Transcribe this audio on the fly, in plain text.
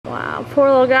Wow, poor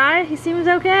little guy. He seems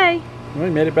okay. Well, he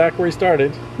made it back where he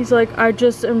started. He's like, I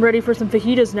just am ready for some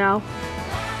fajitas now.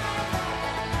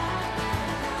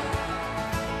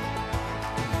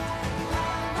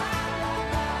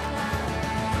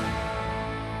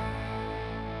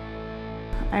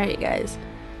 Alright guys,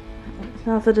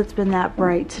 not that it's been that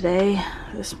bright today,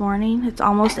 this morning. It's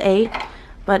almost 8,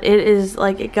 but it is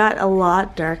like, it got a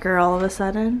lot darker all of a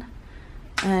sudden.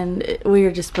 And we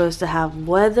are just supposed to have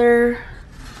weather.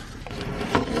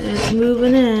 It's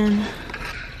moving in.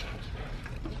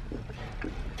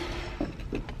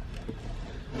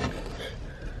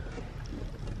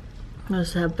 We're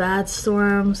supposed to have bad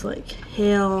storms like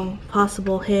hail,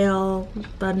 possible hail,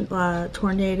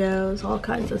 tornadoes, all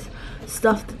kinds of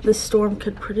stuff that this storm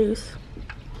could produce.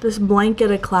 This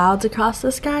blanket of clouds across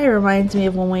the sky reminds me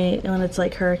of when it's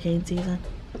like hurricane season.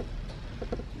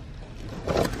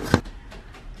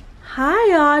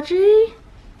 Hi, Audrey.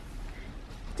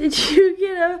 Did you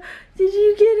get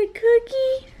a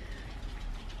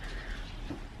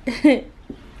cookie?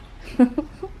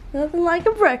 Nothing like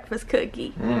a breakfast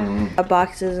cookie.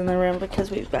 Boxes in the room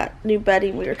because we've got new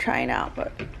bedding we were trying out,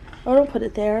 but oh, don't put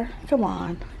it there. Come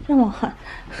on.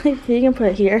 You can put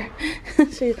it here.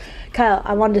 Kyle,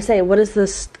 I wanted to say, what does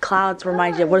this clouds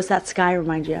remind you of? What does that sky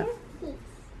remind you of?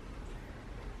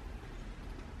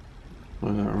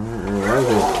 Well, it reminds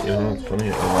me, you know, it's funny,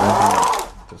 it reminds me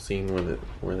of the scene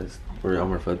where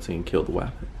Elmer Fudd killed the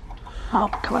Wappet. Oh,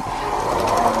 come on.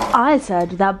 I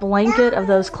said that blanket of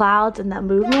those clouds and that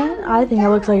movement, I think it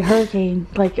looks like a hurricane.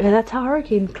 Like, that's how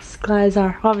hurricane skies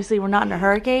are. Obviously, we're not in a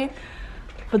hurricane,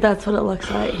 but that's what it looks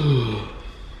like.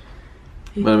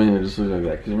 But I mean, it just looks like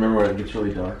that. Because remember when it gets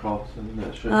really dark all of a sudden,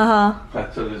 that shit?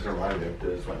 That's what it just reminded me of.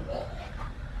 This,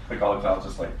 like all the clouds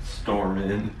just like storm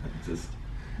in. It just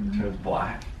turns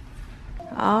black.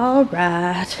 All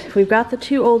right. We've got the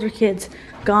 2 older kids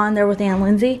gone. They're with Aunt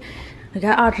Lindsay. We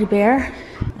got Audrey Bear.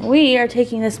 We are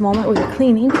taking this moment where we're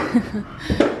cleaning.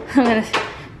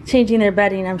 Changing their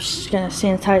bedding. I'm just gonna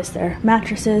sanitize their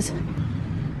mattresses.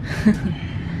 And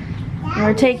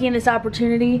we're taking this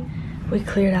opportunity. We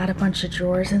cleared out a bunch of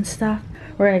drawers and stuff.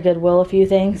 We're gonna Goodwill a few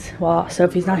things while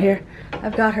Sophie's not here.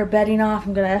 I've got her bedding off.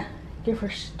 I'm gonna give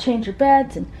her change her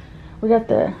beds, and we're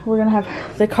gonna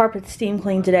have the carpet steam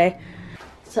cleaned today.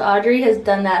 So Audrey has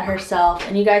done that herself,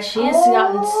 and you guys, she has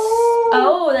gotten,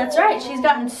 oh, that's right, she's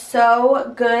gotten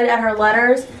so good at her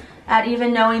letters, at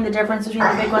even knowing the difference between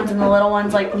the big ones and the little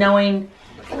ones, like knowing,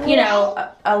 you know,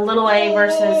 a little A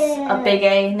versus a big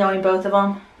A, knowing both of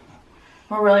them.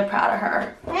 We're really proud of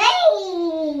her.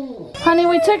 Honey,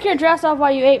 we took your dress off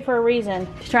while you ate for a reason.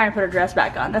 She's trying to put her dress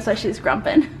back on, that's why she's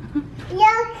grumping.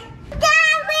 Look,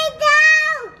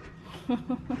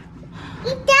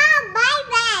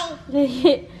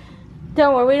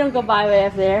 Don't worry, we don't go bye-bye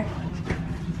up there.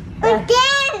 I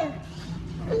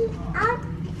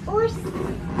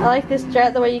like this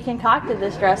dress, the way you concocted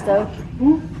this dress, though.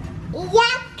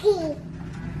 Yucky.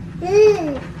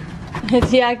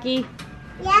 It's yucky.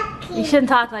 Yucky. You shouldn't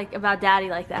talk about Daddy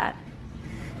like that.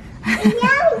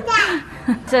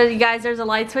 So you guys, there's a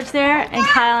light switch there, and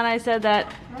Kyle and I said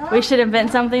that we should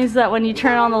invent something so that when you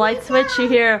turn on the light switch, you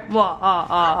hear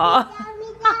wah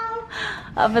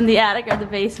up in the attic or the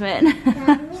basement.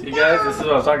 See guys, this is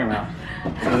what I was talking about.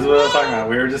 This is what I was talking about.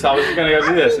 I was just gonna go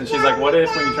do this, and she's like, what if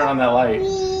when you turn on that light,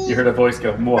 you heard a voice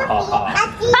go, mwahaha.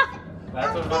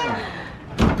 That's what I'm talking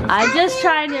about. I'm just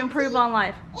trying to improve on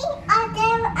life.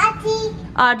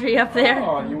 Audrey up there.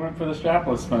 Oh, you went for the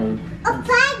strapless mode.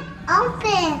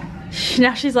 Open.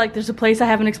 Now she's like, there's a place I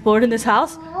haven't explored in this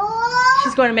house.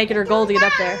 She's going to make it her goal to get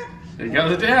up there. It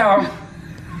goes down.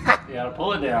 You gotta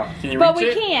pull it down. Can you but reach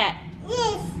it? But we can't.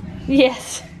 Yes.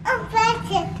 Yes.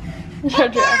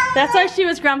 That's why she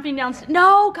was grumping downstairs.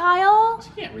 No, Kyle.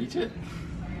 She can't reach it.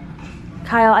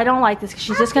 Kyle, I don't like this because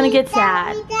she's just going to get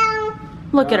sad.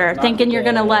 Look at her, thinking today. You're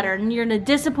going to let her and you're going to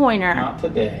disappoint her. Not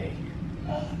today.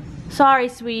 Sorry,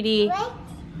 sweetie.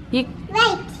 Wait,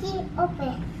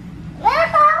 open.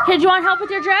 Here, do you want help with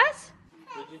your dress?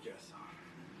 Put your dress on.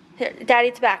 Here, Daddy,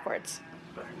 it's backwards.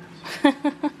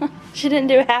 She didn't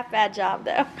do a half bad job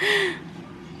though.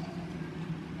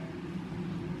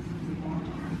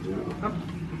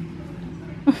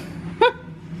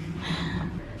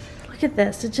 Look at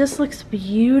this, it just looks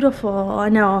beautiful. I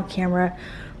know on camera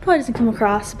probably doesn't come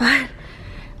across, but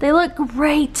they look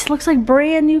great. Looks like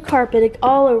brand new carpet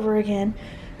all over again.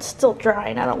 It's still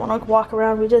drying. I don't want to walk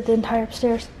around. We did the entire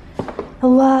upstairs. I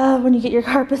love when you get your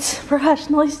carpets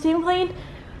professionally steam cleaned.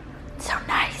 It's so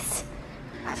nice.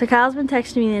 So Kyle's been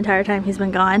texting me the entire time he's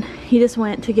been gone. He just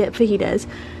went to get fajitas.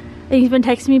 And he's been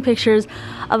texting me pictures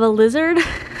of a lizard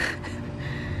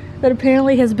that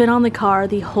apparently has been on the car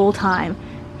the whole time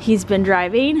he's been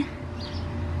driving.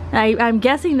 I'm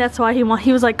guessing that's why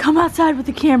he was like, come outside with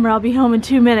the camera, I'll be home in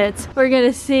 2 minutes. We're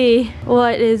gonna see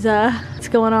what's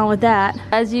going on with that.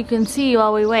 As you can see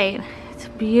while we wait, it's a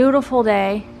beautiful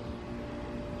day.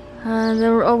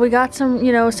 We got some,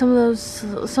 you know,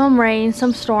 some rain,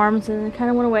 some storms, and it kind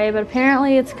of went away, but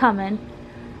apparently it's coming.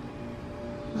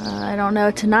 I don't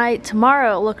know,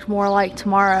 tomorrow it looked more like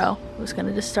tomorrow it was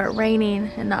gonna just start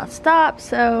raining and not stop,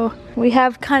 so we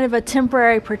have kind of a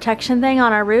temporary protection thing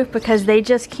on our roof because they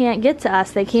just can't get to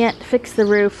us. They can't fix the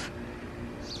roof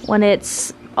when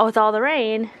it's with all the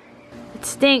rain. It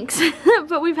stinks,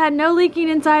 but we've had no leaking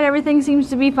inside. Everything seems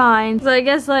to be fine. So I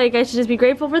guess like I should just be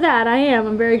grateful for that. I am.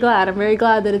 I'm very glad. I'm very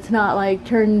glad that it's not like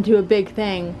turned into a big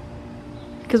thing.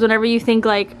 Because whenever you think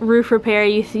like roof repair,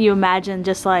 you imagine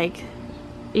just like,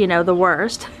 you know, the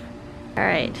worst. All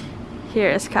right, here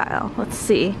is Kyle. Let's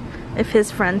see if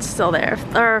his friend's still there,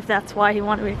 or if that's why he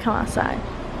wanted me to come outside.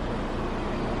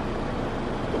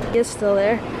 He is still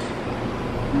there.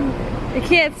 I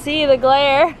can't see the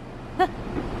glare.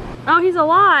 Oh, he's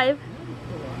alive.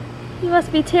 He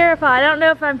must be terrified. I don't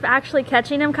know if I'm actually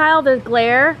catching him, Kyle. There's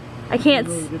glare. I can't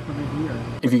see.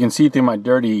 If you can see through my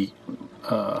dirty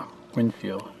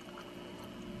windshield.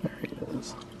 There he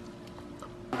is.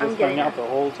 I'm getting out the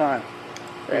whole time.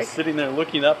 He was sitting there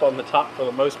looking up on the top for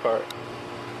the most part.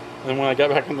 And then when I got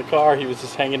back in the car, he was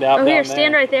just hanging out down there. Oh, here,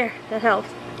 stand right there. That helps.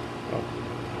 Oh.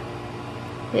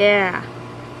 Yeah.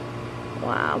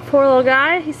 Wow, poor little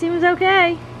guy. He seems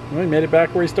okay. Well, he made it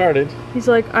back where he started. He's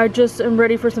like, I just am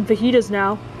ready for some fajitas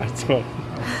now. That's what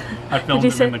I filmed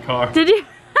him in the car. Did you?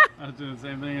 I was doing the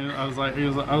same thing. I was like,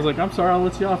 I'm sorry, I'll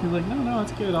let you off. He's like, no,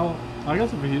 it's good. I got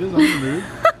some fajitas. I'm in the mood.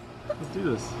 Let's do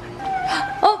this.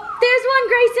 Oh, there's one,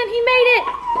 Grayson. He made it.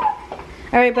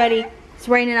 All right, buddy. It's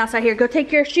raining outside here. Go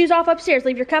take your shoes off upstairs.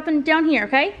 Leave your cup down here,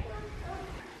 okay?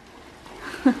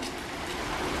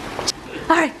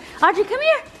 All right, Audrey, come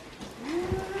here.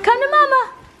 Come to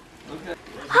Mama. Okay.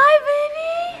 Hi,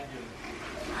 baby.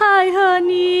 Hi,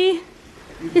 honey.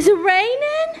 Is it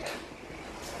raining?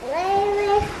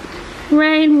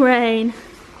 Rain.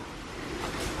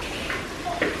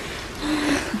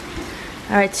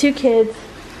 All right, 2 kids.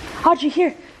 Audrey,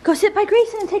 here. Go sit by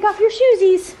Grayson and take off your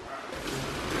shoesies.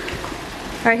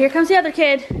 All right, here comes the other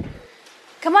kid.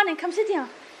 Come on in, come sit down.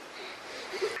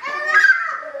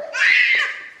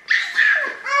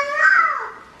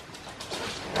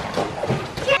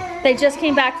 They just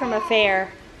came back from a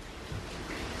fair.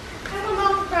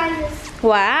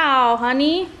 Wow,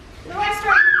 honey.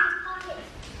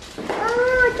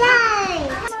 Oh, dang.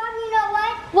 Mom, you know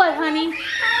what? What, honey? In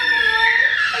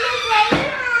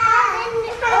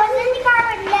the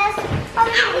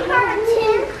car with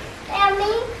Tim and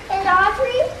me and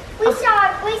Audrey, we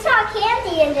saw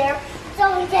candy in there, so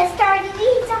we just started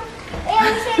eating some, and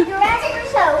we saved the rest for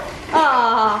so.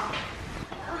 Aww.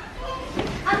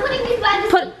 I'm putting these by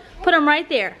the Put them right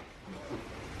there.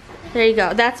 There you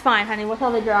go. That's fine, honey. We'll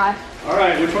tell they dry. All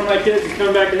right, which one of my kids is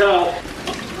coming back to help?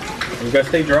 You gotta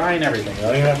stay dry and everything. You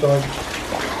don't even have to like...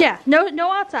 Yeah,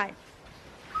 no outside.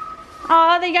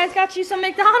 Aw, they guys got you some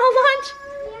McDonald's lunch?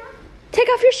 Yeah. Take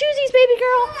off your shoesies, baby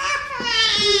girl.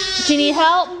 Do you need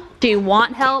help? Do you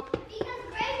want help? Because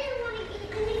Ray didn't want to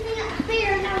eat anything up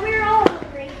there. Now we're all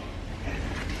hungry.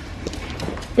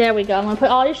 There we go. I'm gonna put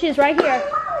all your shoes right here.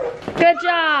 Good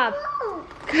job.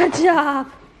 Good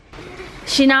job.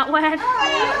 She not wet?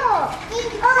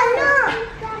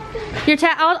 Your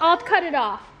I'll cut it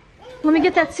off. Let me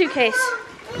get that suitcase.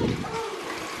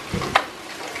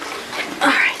 All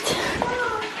right.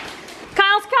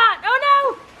 Kyle's caught. Oh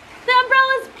no! The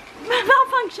umbrella's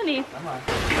malfunctioning.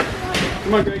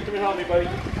 Come on, Greg, come and help me, buddy.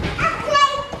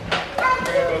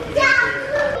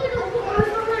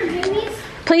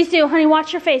 Please do, honey.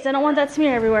 Watch your face. I don't want that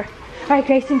smear everywhere. All right,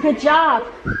 Grayson. Good job.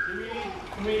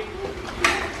 Do we need,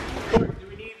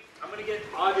 I'm gonna get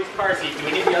Audrey's car seat. Do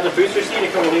we need the other booster seat, or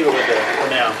can we leave it with it for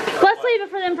now? Let's leave it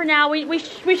for them for now. We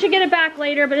should get it back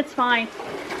later, but it's fine.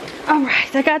 All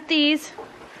right, I got these.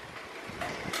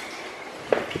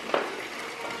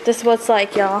 This is what it's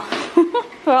like, y'all.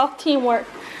 Well, teamwork.